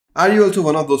Are you also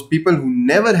one of those people who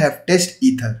never have test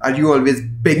ether? Are you always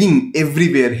begging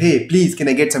everywhere, hey, please can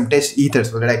I get some test ether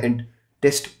so that I can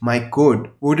test my code?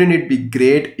 Wouldn't it be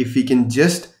great if we can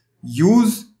just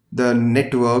use the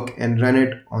network and run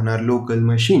it on our local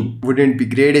machine? Wouldn't it be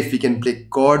great if we can play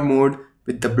God mode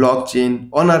with the blockchain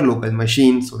on our local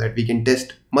machine so that we can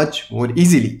test much more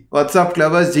easily? What's up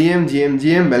clubbers,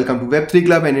 GM. Welcome to Web3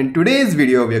 Club, and in today's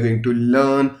video we are going to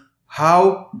learn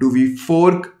how do we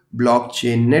fork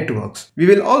blockchain networks. We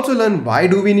will also learn why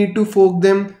do we need to fork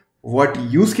them, what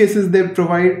use cases they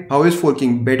provide, how is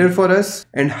forking better for us,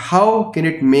 and how can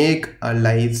it make our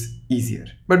lives easier.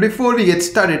 But before we get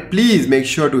started, please make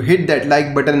sure to hit that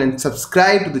like button and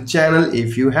subscribe to the channel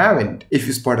if you haven't. If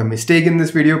you spot a mistake in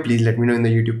this video, please let me know in the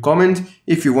YouTube comments.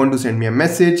 If you want to send me a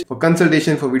message for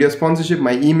consultation for video sponsorship,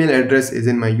 my email address is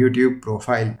in my YouTube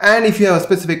profile. And if you have a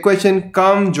specific question,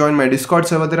 come join my Discord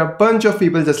server. There are a bunch of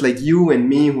people just like you and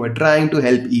me who are trying to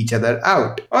help each other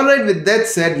out. Alright, with that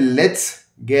said, let's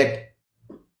get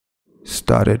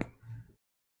started.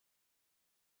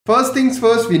 First things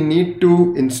first, we need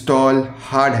to install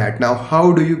hardhat. Now,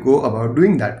 how do you go about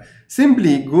doing that?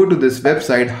 Simply go to this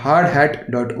website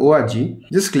hardhat.org.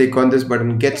 Just click on this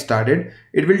button, get started.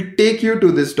 It will take you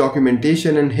to this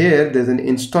documentation, and here there's an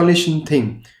installation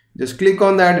thing. Just click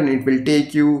on that and it will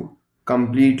take you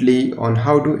completely on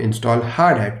how to install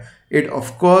hardhat. It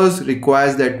of course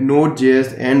requires that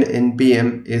Node.js and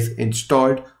npm is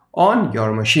installed on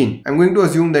your machine. I'm going to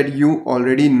assume that you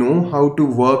already know how to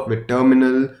work with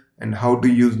terminal and how to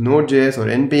use Node.js or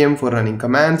npm for running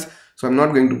commands. So I'm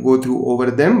not going to go through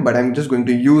over them, but I'm just going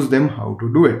to use them how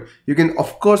to do it. You can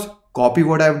of course copy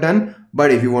what I've done, but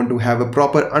if you want to have a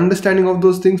proper understanding of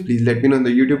those things, please let me know in the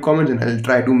YouTube comments and I'll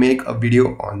try to make a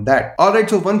video on that.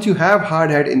 Alright, so once you have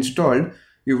hardhat installed,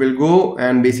 you will go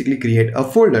and basically create a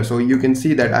folder. So you can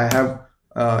see that I have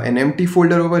an empty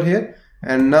folder over here.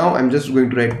 And now I'm just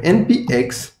going to write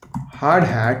npx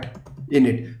hardhat in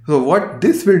it. So what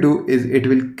this will do is it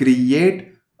will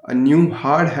create a new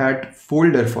hardhat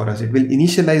folder for us. It will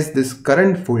initialize this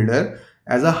current folder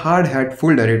as a hardhat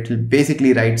folder. It will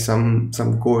basically write some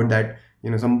code that,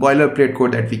 some boilerplate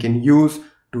code that we can use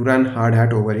to run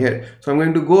hardhat over here. So I'm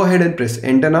going to go ahead and press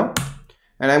enter now.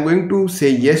 And I'm going to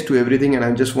say yes to everything, and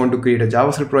I just want to create a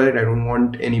JavaScript project. I don't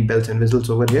want any bells and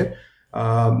whistles over here.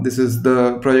 This is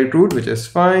the project root, which is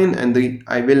fine, and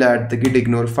I will add the git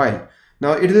ignore file.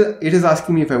 Now it is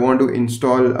asking me if I want to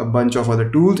install a bunch of other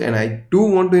tools, and I do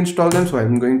want to install them, so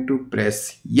I'm going to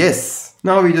press yes.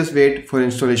 Now we just wait for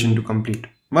installation to complete.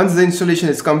 Once the installation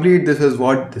is complete, this is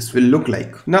what this will look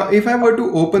like. Now if I were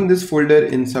to open this folder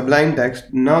in Sublime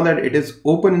Text, now that it is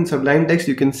open in Sublime Text,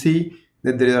 you can see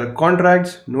that there are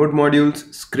contracts, node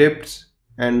modules, scripts,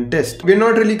 and test. We're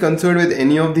not really concerned with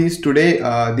any of these today.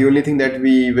 The only thing that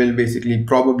we will basically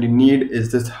probably need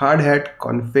is this hardhat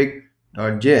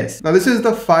config.js. Now this is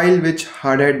the file which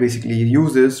hardhat basically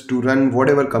uses to run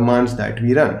whatever commands that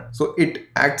we run. So it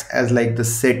acts as like the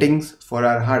settings for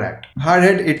our hardhat.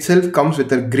 Hardhat itself comes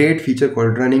with a great feature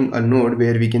called running a node,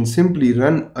 where we can simply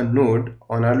run a node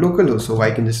on our local host. So I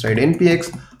can just write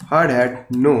npx hardhat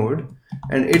node,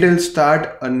 and it will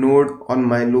start a node on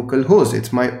my local host.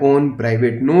 It's my own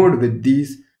private node with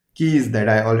these keys that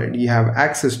I already have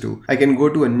access to. I can go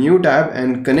to a new tab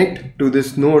and connect to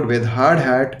this node with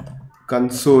hardhat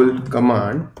console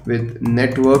command with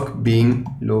network being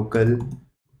local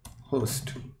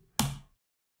host.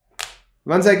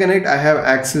 Once I connect, I have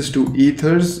access to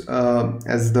ethers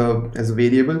as a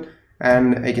variable,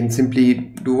 and I can simply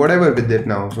do whatever with it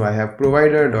now. So I have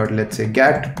provider.let's say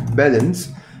get balance,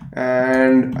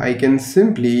 and I can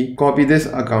simply copy this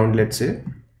account, let's say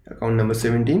account number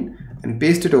 17, and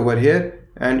paste it over here,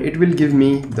 and it will give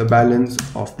me the balance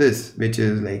of this, which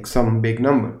is like some big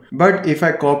number. But if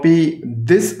I copy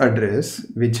this address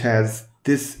which has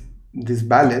this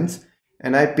balance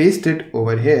and I paste it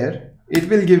over here, it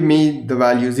will give me the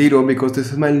value 0 because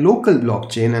this is my local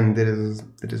blockchain and there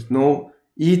is no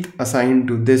ETH assigned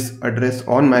to this address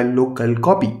on my local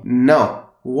copy. Now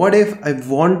what if I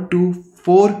want to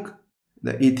fork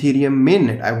the Ethereum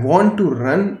mainnet? I want to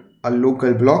run a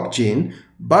local blockchain,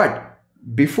 but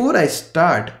before I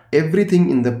start, everything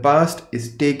in the past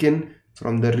is taken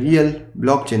from the real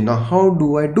blockchain. Now how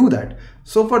do I do that?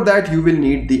 So for that you will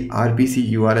need the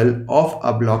RPC URL of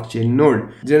a blockchain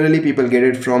node. Generally people get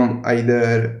it from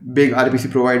either big RPC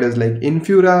providers like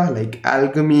Infura, like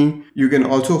Alchemy. You can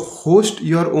also host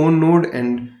your own node,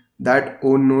 and that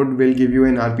own node will give you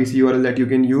an RPC URL that you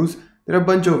can use. There are a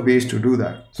bunch of ways to do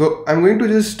that. So I'm going to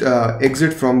just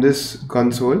exit from this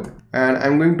console, and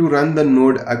I'm going to run the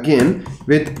node again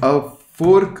with a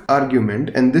fork argument,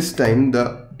 and this time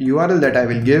the URL that I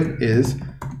will give is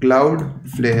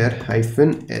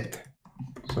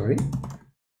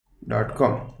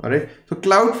cloudflare-eth.com. Alright, so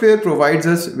Cloudflare provides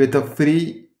us with a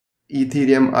free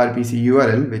Ethereum RPC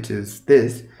URL, which is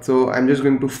this. So I'm just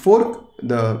going to fork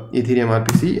the Ethereum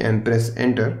RPC and press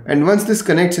enter. And once this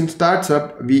connects and starts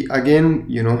up, we again,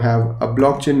 have a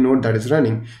blockchain node that is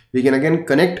running. We can again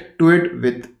connect to it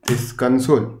with this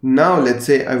console. Now let's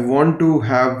say I want to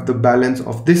have the balance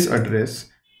of this address.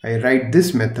 I write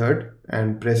this method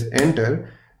and press enter.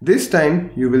 This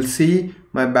time you will see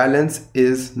my balance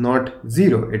is not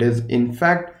 0. It is in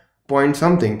fact point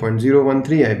something,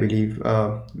 0.013 I believe,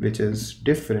 which is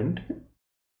different.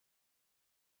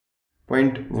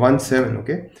 0.17.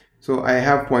 okay, so I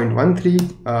have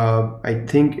 0.13. I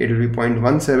think it will be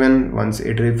 0.17 once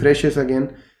it refreshes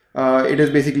again. It is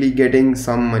basically getting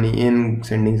some money in,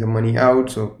 sending some money out,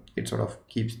 so it sort of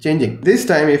keeps changing. This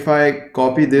time if I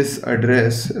copy this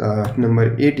address,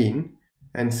 number 18,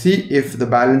 and see if the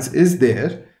balance is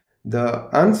there, the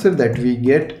answer that we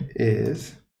get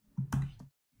is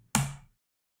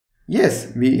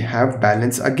yes, we have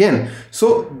balance again.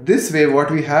 So this way what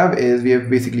we have is we have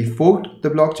basically forked the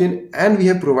blockchain and we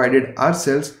have provided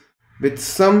ourselves with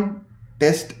some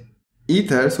test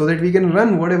ether so that we can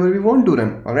run whatever we want to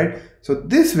run. Alright, so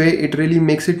this way it really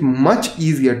makes it much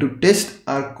easier to test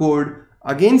our code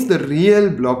against the real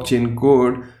blockchain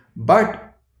code,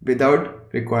 but without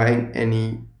requiring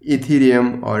any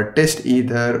Ethereum or test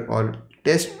ether or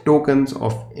test tokens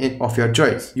of your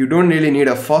choice. You don't really need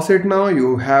a Faucet now,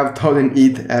 you have 1000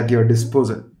 ETH at your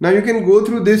disposal. Now you can go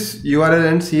through this URL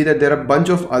and see that there are a bunch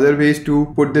of other ways to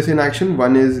put this in action.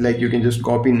 One is like you can just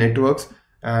copy networks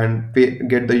and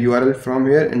get the URL from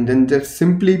here and then just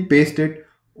simply paste it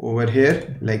over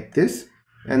here like this.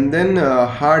 And then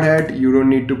hardhat, you don't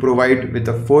need to provide with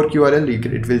a fork URL,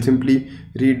 it will simply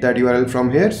read that URL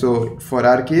from here. So for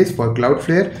our case, for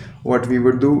Cloudflare, what we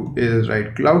would do is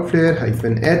write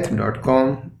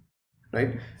cloudflare-eth.com,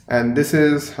 right? And this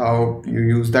is how you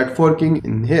use that forking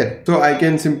in here. So I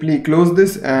can simply close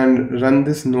this and run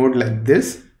this node like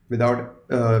this without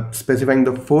specifying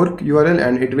the fork URL,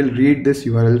 and it will read this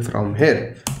URL from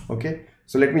here. Okay,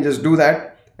 so let me just do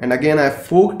that. And again, I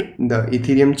forked the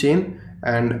Ethereum chain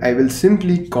and I will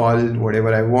simply call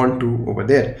whatever I want to over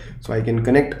there. So I can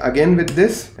connect again with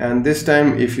this, and this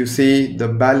time if you see the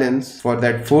balance for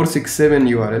that 467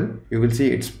 URL, you will see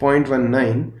it's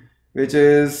 0.19, which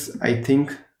is I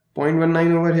think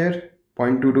 0.19 over here,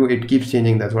 0.22, it keeps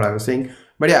changing, that's what I was saying.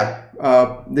 But yeah,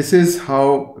 this is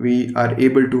how we are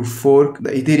able to fork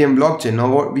the Ethereum blockchain.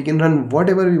 Now we can run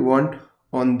whatever we want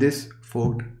on this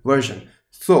forked version.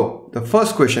 So the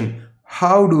first question,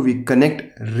 how do we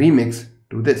connect Remix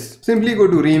to this? Simply go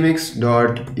to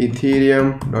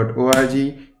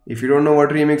remix.ethereum.org. If you don't know what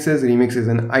Remix is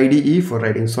an IDE for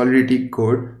writing Solidity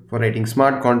code for writing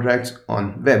smart contracts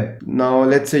on web. Now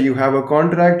let's say you have a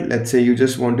contract, let's say you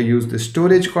just want to use the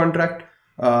storage contract.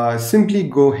 Simply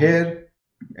go here,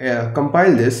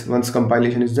 compile this. Once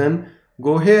compilation is done,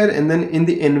 go here and then in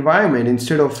the environment,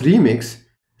 instead of Remix,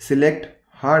 select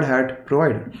hardhat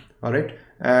provider. Alright,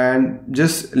 and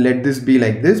just let this be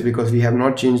like this because we have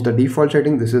not changed the default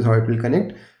setting. This is how it will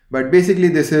connect, but basically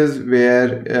this is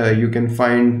where you can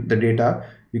find the data.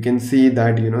 You can see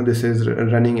that this is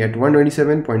running at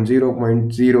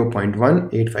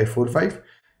 127.0.0.18545,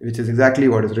 which is exactly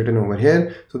what is written over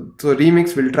here. So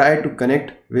Remix will try to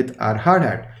connect with our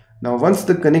hardhat. Now once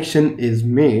the connection is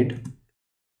made,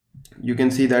 you can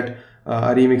see that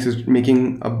Remix is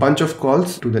making a bunch of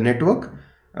calls to the network.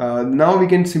 Now we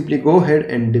can simply go ahead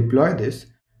and deploy this.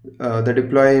 The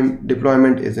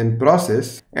deployment is in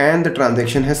process and the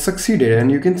transaction has succeeded, and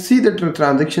you can see that the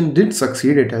transaction did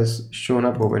succeed. It has shown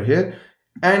up over here,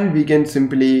 and we can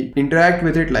simply interact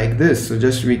with it like this. So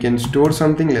just we can store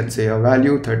something, let's say a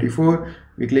value 34,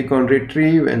 we click on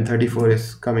retrieve and 34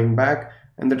 is coming back,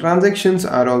 and the transactions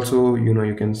are also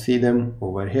you can see them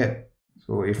over here.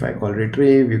 So if I call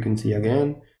retrieve, you can see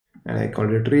again, and I call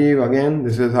retrieve again.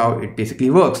 This is how it basically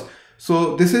works.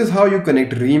 So this is how you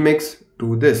connect Remix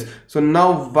to this. So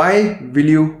now why will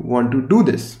you want to do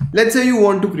this? Let's say you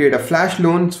want to create a flash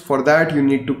loan. For that you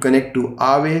need to connect to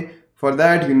Aave. For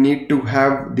that you need to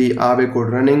have the Aave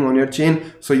code running on your chain.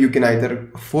 So you can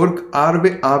either fork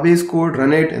Aave's code,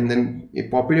 run it and then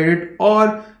populate it,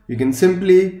 or you can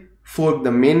simply fork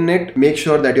the mainnet, make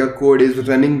sure that your code is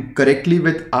running correctly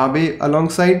with Aave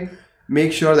alongside,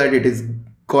 make sure that it is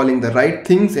calling the right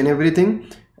things and everything,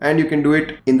 and you can do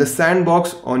it in the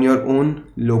sandbox on your own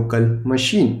local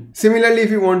machine. Similarly,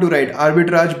 if you want to write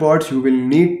arbitrage bots, you will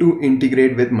need to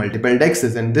integrate with multiple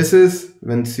dexes, and this is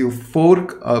once you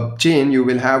fork a chain, you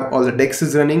will have all the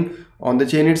dexes running on the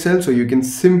chain itself, so you can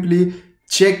simply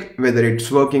check whether it's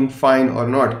working fine or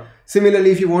not.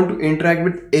 Similarly, if you want to interact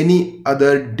with any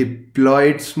other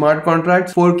deployed smart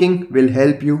contracts, forking will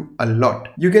help you a lot.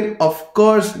 You can of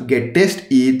course get test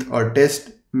ETH or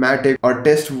test Matic or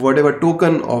test whatever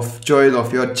token of choice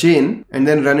of your chain and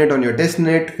then run it on your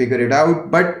testnet, figure it out.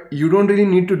 But you don't really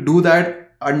need to do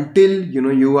that until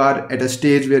you are at a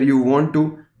stage where you want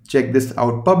to check this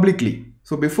out publicly.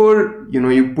 So before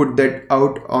you put that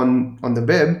out on the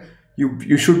web,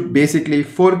 you should basically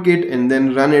fork it and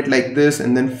then run it like this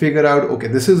and then figure out, okay,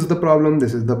 this is the problem,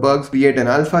 this is the bugs, create an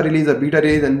alpha release, a beta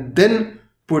release, and then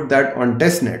put that on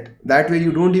testnet. That way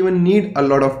you don't even need a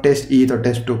lot of test ETH or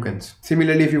test tokens.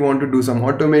 Similarly, if you want to do some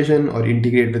automation or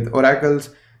integrate with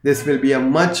oracles, this will be a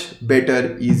much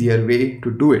better, easier way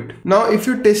to do it. Now, if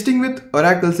you're testing with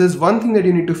oracles, there's one thing that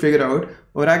you need to figure out.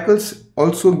 Oracles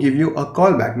also give you a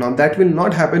callback. Now that will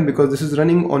not happen because this is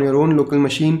running on your own local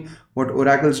machine. What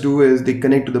oracles do is they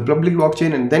connect to the public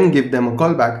blockchain and then give them a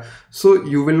callback. So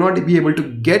you will not be able to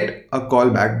get a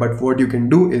callback, but what you can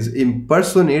do is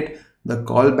impersonate the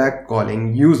callback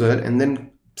calling user and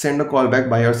then send a callback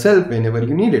by yourself whenever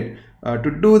you need it.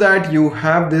 To do that, you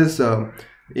have this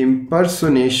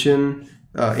impersonating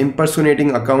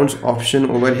accounts option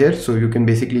over here. So you can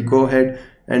basically go ahead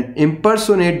and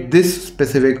impersonate this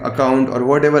specific account or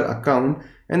whatever account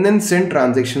and then send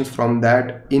transactions from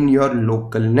that in your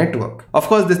local network. Of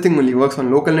course, this thing only works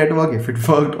on local network. If it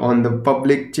worked on the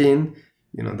public chain,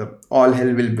 the all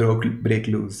hell will break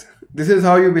loose. This is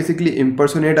how you basically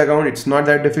impersonate account. It's not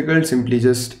that difficult. Simply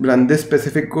just run this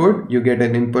specific code. You get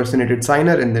an impersonated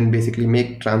signer and then basically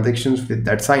make transactions with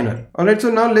that signer. Alright, so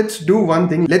now let's do one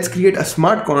thing. Let's create a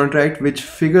smart contract which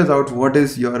figures out what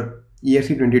is your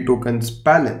ERC20 tokens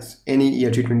balance, any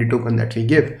ERC20 token that we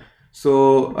give.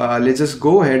 So let's just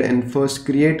go ahead and first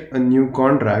create a new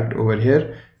contract over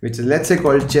here, which is, let's say,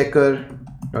 called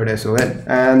checker.sol,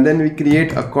 and then we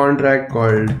create a contract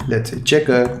called, let's say,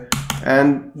 checker,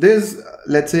 and there's,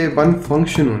 let's say, one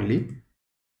function only,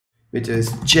 which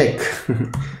is check.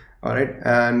 All right,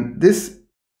 and this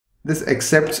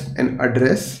accepts an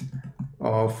address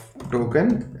of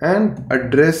token and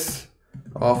address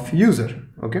of user.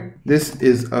 Okay, this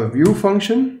is a view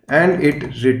function and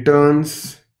it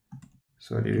returns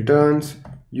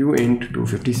uint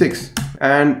 256,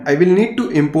 and I will need to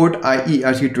import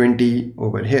IERC20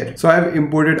 over here. So I've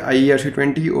imported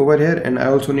IERC20 over here, and I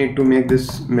also need to make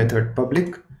this method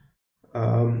public,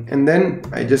 and then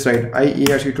I just write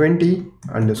IERC20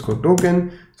 underscore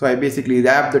token. So I basically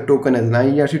wrap the token as an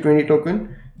IERC20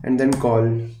 token and then call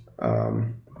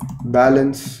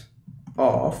balance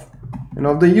of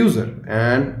the user,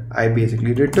 and I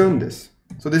basically return this.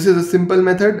 So this is a simple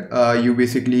method. You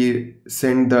basically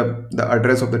send the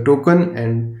address of the token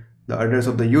and the address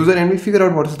of the user, and we figure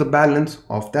out what is the balance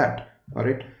of that. All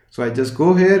right, so I just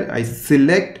go here, I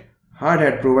select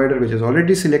hardhat provider, which is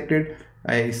already selected.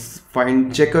 I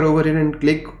find checker over here and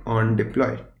click on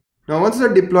deploy. Now once the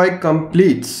deploy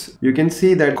completes, you can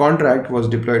see that contract was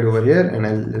deployed over here, and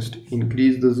I'll just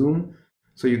increase the zoom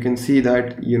so you can see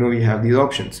that we have these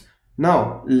options.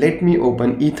 Now let me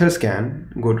open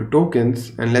Etherscan, go to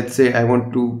tokens, and let's say I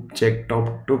want to check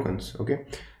top tokens. Okay,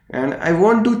 and I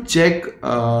want to check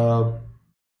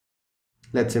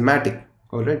let's say Matic.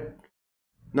 All right,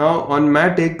 now on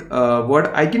Matic,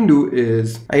 what I can do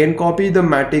is I can copy the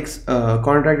Matic's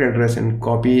contract address and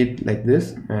copy it like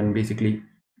this, and basically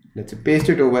let's say paste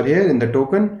it over here in the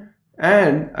token,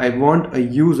 and I want a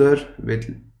user with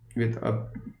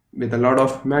a lot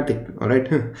of Matic. All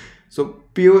right. So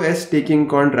POS taking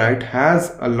contract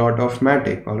has a lot of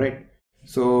Matic. All right,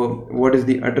 so what is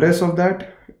the address of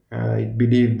that? I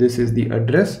believe this is the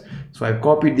address. So I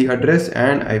copied the address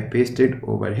and I paste it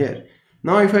over here.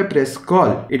 Now if I press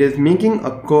call, it is making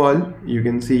a call. You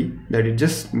can see that it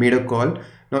just made a call.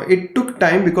 Now it took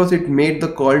time because it made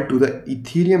the call to the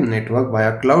Ethereum network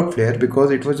via Cloudflare,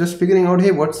 because it was just figuring out,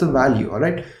 hey, what's the value? All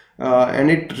right. And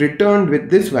it returned with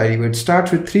this value. It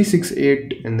starts with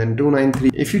 368 and then 293.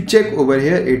 If you check over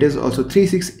here, it is also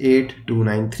 368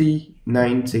 293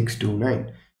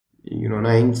 9629.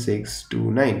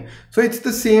 9629. So it's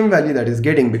the same value that is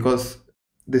getting, because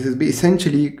this is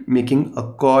essentially making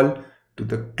a call to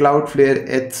the Cloudflare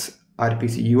ETH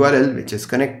RPC URL, which is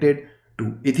connected to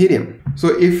Ethereum. So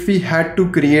if we had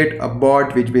to create a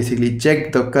bot which basically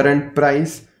checked the current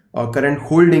price or current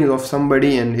holdings of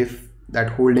somebody, and if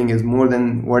that holding is more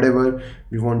than whatever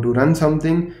we want to run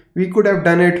something, we could have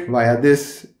done it via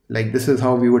this. Like, this is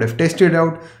how we would have tested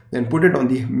out, then put it on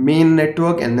the main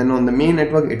network, and then on the main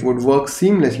network it would work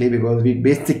seamlessly because we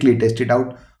basically tested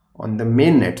out on the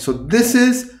main net. So this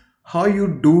is how you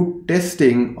do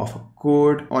testing of a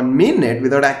code on mainnet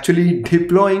without actually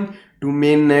deploying to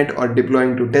mainnet or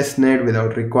deploying to testnet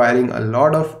without requiring a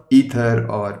lot of ether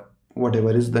or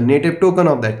whatever is the native token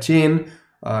of that chain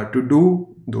to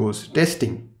do those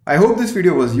testing. I hope this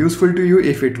video was useful to you.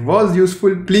 If it was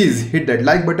useful, please hit that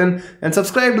like button and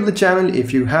subscribe to the channel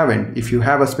if you haven't. If you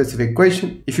have a specific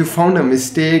question, if you found a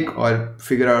mistake or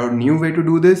figure out a new way to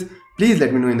do this, please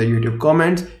let me know in the YouTube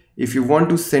comments. If you want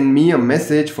to send me a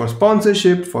message for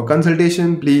sponsorship, for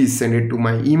consultation, please send it to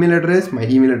my email address. My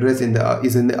email address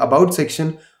is in the about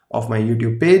section of my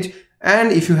YouTube page.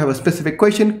 And if you have a specific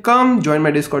question, come join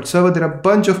my Discord server. There are a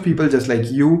bunch of people just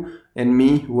like you and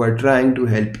me who are trying to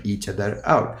help each other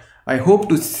out. I hope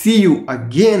to see you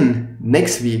again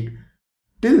next week.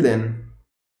 Till then,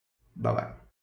 bye-bye.